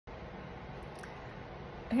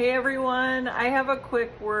Hey everyone, I have a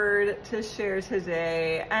quick word to share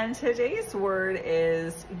today, and today's word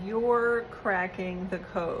is you're cracking the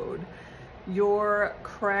code. You're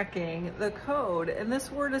cracking the code. And this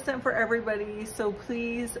word isn't for everybody, so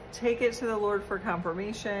please take it to the Lord for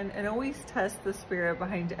confirmation and always test the spirit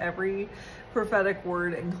behind every prophetic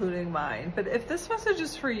word, including mine. But if this message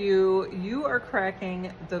is for you, you are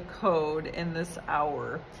cracking the code in this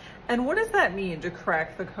hour. And what does that mean, to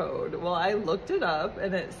crack the code? Well, I looked it up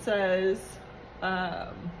and it says,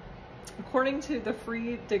 according to the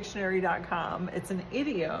freedictionary.com, it's an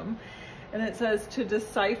idiom. And it says to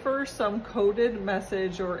decipher some coded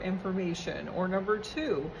message or information. Or number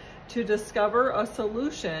two, to discover a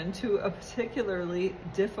solution to a particularly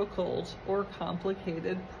difficult or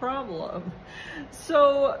complicated problem.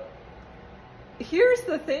 So here's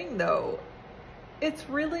the thing though, it's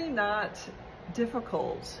really not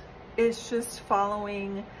difficult. It's just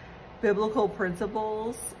following biblical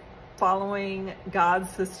principles, following God's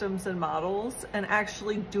systems and models, and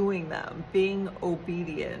actually doing them, being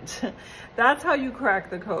obedient. That's how you crack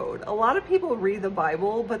the code. A lot of people read the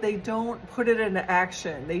Bible, but they don't put it into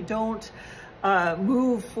action. They don't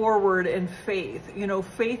move forward in faith. You know,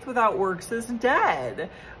 faith without works is dead,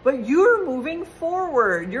 but you're moving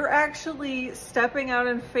forward. You're actually stepping out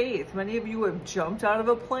in faith. Many of you have jumped out of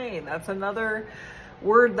a plane. That's another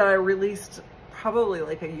word that I released probably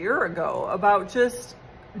like a year ago about just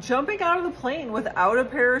jumping out of the plane without a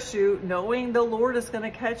parachute, knowing the Lord is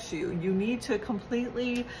going to catch you. You need to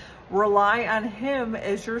completely rely on Him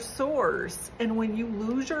as your source. And when you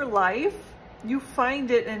lose your life, you find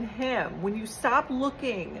it in Him. When you stop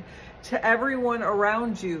looking to everyone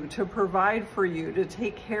around you to provide for you, to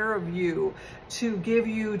take care of you, to give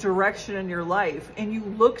you direction in your life, and you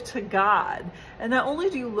look to God. And not only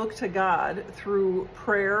do you look to God through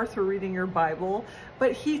prayer, through reading your Bible,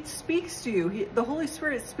 but He speaks to you. The Holy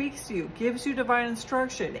Spirit speaks to you, gives you divine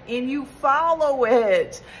instruction, and you follow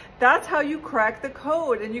it. That's how you crack the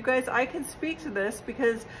code. And you guys, I can speak to this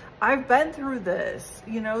because I've been through this.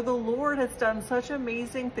 You know, the Lord has done such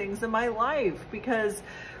amazing things in my life because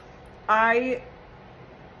I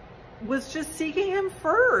was just seeking Him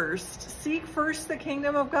first. Seek first the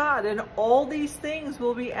kingdom of God, and all these things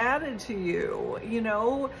will be added to you. You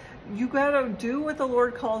know, you gotta do what the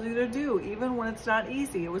Lord calls you to do, even when it's not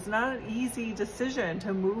easy. It was not an easy decision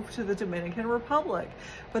to move to the Dominican Republic,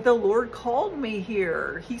 but the Lord called me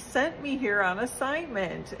here. He sent me here on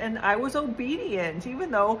assignment, and I was obedient,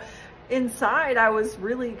 even though inside I was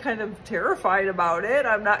really kind of terrified about it.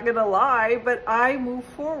 I'm not gonna lie, but I moved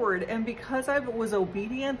forward. And because I was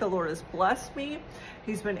obedient, the Lord has blessed me.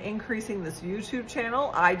 He's been increasing this YouTube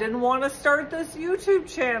channel. I didn't want to start this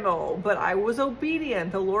YouTube channel, but I was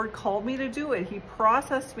obedient. The Lord called me to do it. He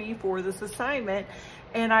processed me for this assignment,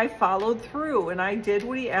 and I followed through, and I did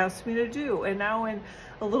what He asked me to do. And now in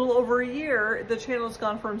a little over a year, the channel's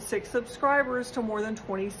gone from 6 subscribers to more than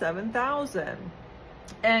 27,000.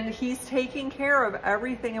 And He's taking care of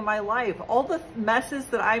everything in my life. All the messes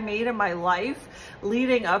that I made in my life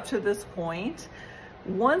leading up to this point,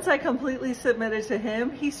 once I completely submitted to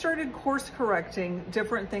Him, He started course correcting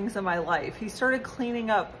different things in my life. He started cleaning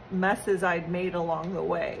up messes I'd made along the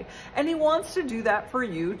way. And He wants to do that for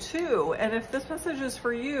you too. And if this message is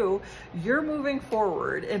for you, you're moving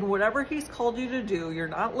forward in whatever He's called you to do. You're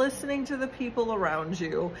not listening to the people around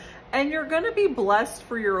you, and you're going to be blessed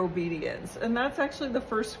for your obedience. And that's actually the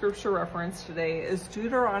first scripture reference today is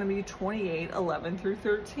Deuteronomy 28:11 through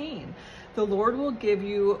 13. The Lord will give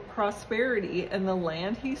you prosperity in the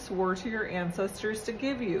land He swore to your ancestors to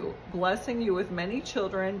give you, blessing you with many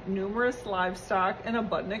children, numerous livestock, and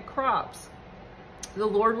abundant crops. The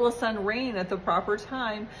Lord will send rain at the proper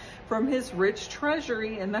time from His rich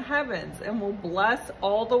treasury in the heavens, and will bless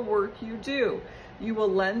all the work you do. You will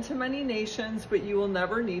lend to many nations, but you will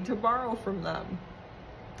never need to borrow from them.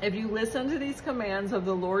 If you listen to these commands of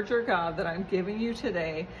the Lord your God that I'm giving you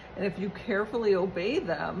today, and if you carefully obey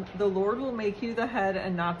them, the Lord will make you the head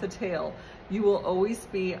and not the tail. You will always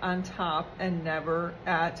be on top and never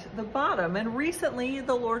at the bottom. And recently,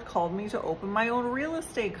 the Lord called me to open my own real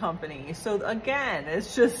estate company. So again,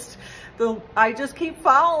 it's just, I just keep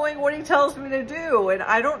following what He tells me to do. And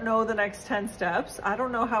I don't know the next 10 steps. I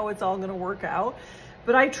don't know how it's all going to work out.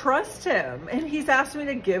 But I trust Him, and He's asked me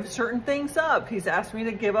to give certain things up. He's asked me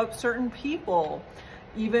to give up certain people.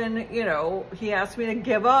 Even, you know, He asked me to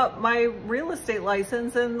give up my real estate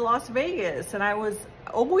license in Las Vegas, and I was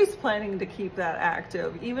always planning to keep that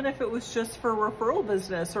active, even if it was just for referral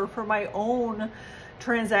business or for my own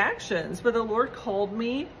transactions. But the Lord called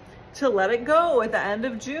me to let it go at the end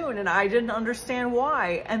of June, and I didn't understand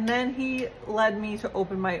why. And then he led me to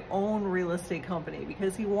open my own real estate company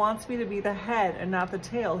because he wants me to be the head and not the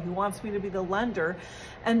tail. He wants me to be the lender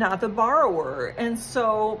and not the borrower. And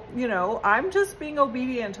so, you know, I'm just being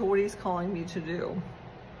obedient to what he's calling me to do.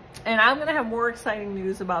 And I'm going to have more exciting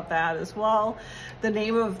news about that as well. The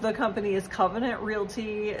name of the company is Covenant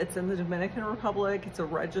Realty. It's in the Dominican Republic. It's a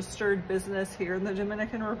registered business here in the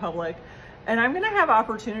Dominican Republic. And I'm going to have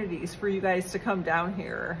opportunities for you guys to come down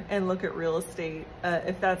here and look at real estate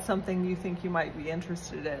if that's something you think you might be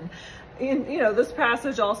interested in. And, you know, this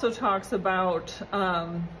passage also talks about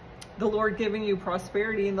the Lord giving you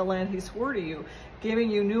prosperity in the land he swore to you, giving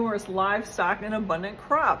you numerous livestock and abundant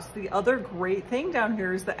crops. The other great thing down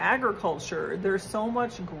here is the agriculture. There's so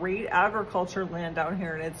much great agriculture land down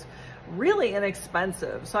here, and it's really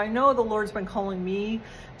inexpensive. So I know the Lord's been calling me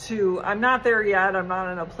to, I'm not there yet. I'm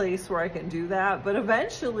not in a place where I can do that, but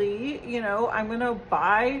eventually, you know, I'm going to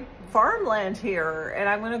buy farmland here and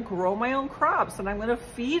I'm going to grow my own crops and I'm going to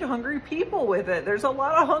feed hungry people with it. There's a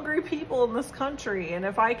lot of hungry people in this country. And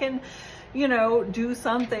if I can, you know, do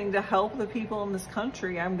something to help the people in this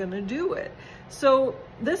country, I'm going to do it. So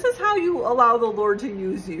this is how you allow the Lord to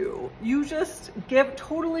use you. You just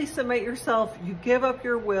totally submit yourself. You give up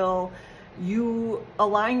your will. You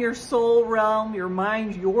align your soul realm, your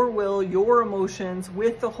mind, your will, your emotions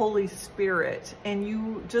with the Holy Spirit. And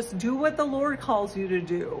you just do what the Lord calls you to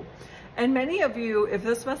do. And many of you, if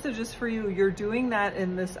this message is for you, you're doing that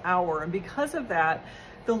in this hour. And because of that,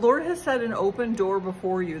 the Lord has set an open door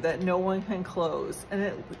before you that no one can close.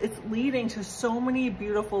 And it's leading to so many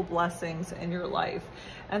beautiful blessings in your life.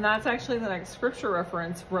 And that's actually the next scripture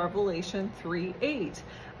reference, Revelation 3:8.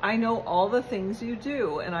 I know all the things you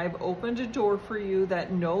do, and I've opened a door for you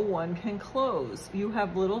that no one can close. You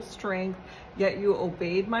have little strength, yet you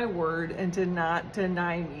obeyed my word and did not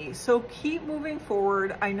deny me. So keep moving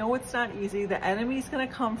forward. I know it's not easy. The enemy's going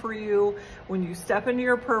to come for you when you step into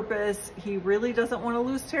your purpose. He really doesn't want to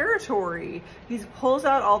lose territory. He pulls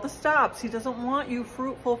out all the stops. He doesn't want you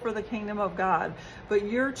fruitful for the kingdom of God, but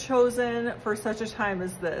you're chosen for such a time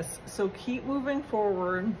as this. So keep moving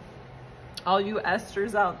forward. All you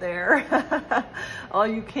Esthers out there, all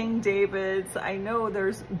you King Davids, I know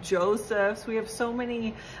there's Josephs. We have so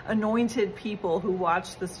many anointed people who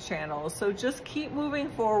watch this channel. So just keep moving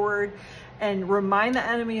forward and remind the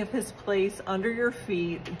enemy of his place under your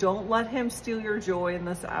feet. Don't let him steal your joy in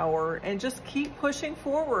this hour, and just keep pushing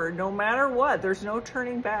forward no matter what. There's no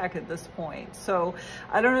turning back at this point. So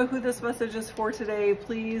I don't know who this message is for today.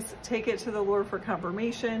 Please take it to the Lord for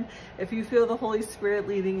confirmation. If you feel the Holy Spirit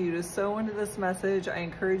leading you to sow into this message, I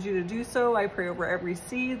encourage you to do so. I pray over every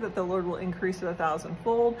seed that the Lord will increase it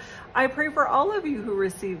 1,000-fold. I pray for all of you who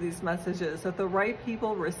receive these messages, that the right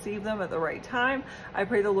people receive them at the right time. I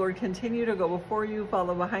pray the Lord continue to go before you,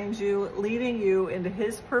 follow behind you, leading you into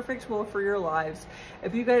his perfect will for your lives.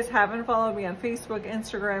 If you guys haven't followed me on Facebook,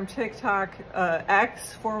 Instagram, TikTok,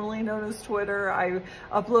 X, formerly known as Twitter, I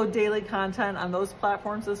upload daily content on those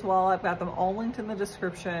platforms as well. I've got them all linked in the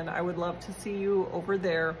description. I would love to see you over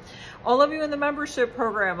there. All of you in the membership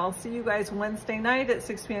program, I'll see you guys Wednesday night at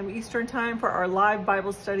 6 p.m. Eastern time for our live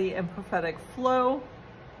Bible study and prophetic flow.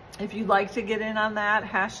 If you'd like to get in on that,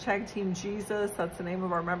 hashtag Team Jesus, that's the name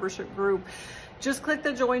of our membership group. Just click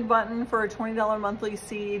the join button for a $20 monthly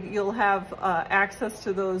seed. You'll have access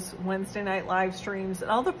to those Wednesday night live streams and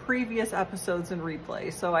all the previous episodes in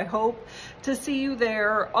replay. So I hope to see you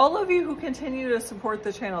there. All of you who continue to support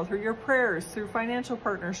the channel through your prayers, through financial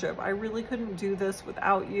partnership. I really couldn't do this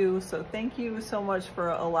without you. So thank you so much for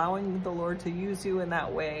allowing the Lord to use you in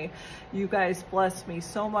that way. You guys bless me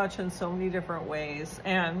so much in so many different ways.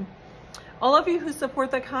 And all of you who support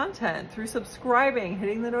the content through subscribing,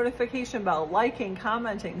 hitting the notification bell, liking,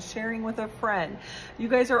 commenting, sharing with a friend. You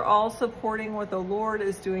guys are all supporting what the Lord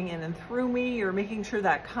is doing in and through me. You're making sure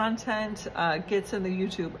that content gets in the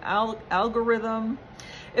YouTube algorithm.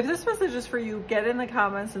 If this message is for you, get in the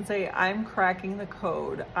comments and say, I'm cracking the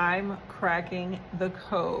code. I'm cracking the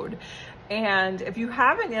code. And if you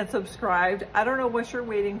haven't yet subscribed, I don't know what you're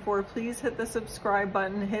waiting for. Please hit the subscribe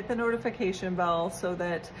button, hit the notification bell so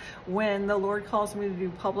that when the Lord calls me to do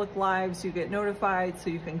public lives, you get notified so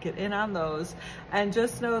you can get in on those. And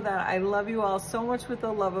just know that I love you all so much with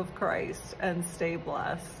the love of Christ, and stay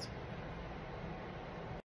blessed.